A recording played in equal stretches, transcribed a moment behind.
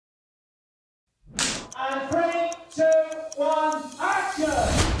And 3, 2, 1, action!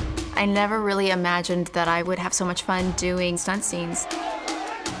 I never really imagined that I would have so much fun doing stunt scenes.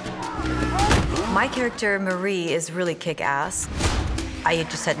 My character, Marie, is really kick-ass. I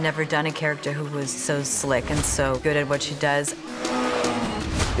just had never done a character who was so slick and so good at what she does.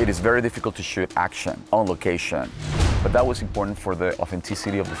 It is very difficult to shoot action on location, but that was important for the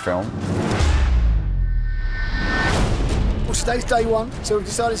authenticity of the film. Well, today's day one, so we've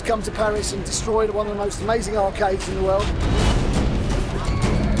decided to come to Paris and destroy one of the most amazing arcades in the world.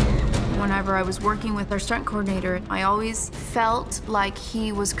 Whenever I was working with our stunt coordinator, I always felt like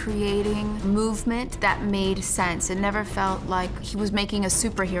he was creating movement that made sense. It never felt like he was making a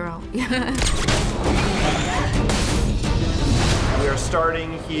superhero. We are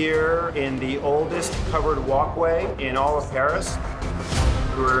starting here in the oldest covered walkway in all of Paris.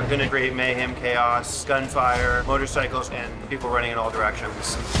 We're going to create mayhem, chaos, gunfire, motorcycles, and people running in all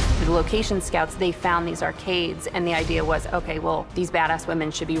directions. The location scouts, they found these arcades, and the idea was, okay, well, these badass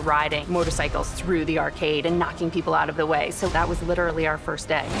women should be riding motorcycles through the arcade and knocking people out of the way. So that was literally our first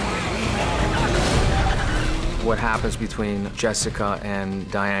day. What happens between Jessica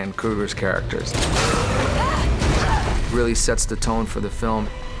and Diane Kruger's characters really sets the tone for the film.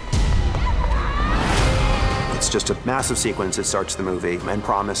 It's just a massive sequence that starts the movie and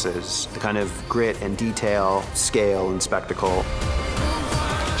promises the kind of grit and detail, scale and spectacle.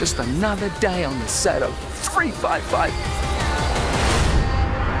 Just another day on the set of 355.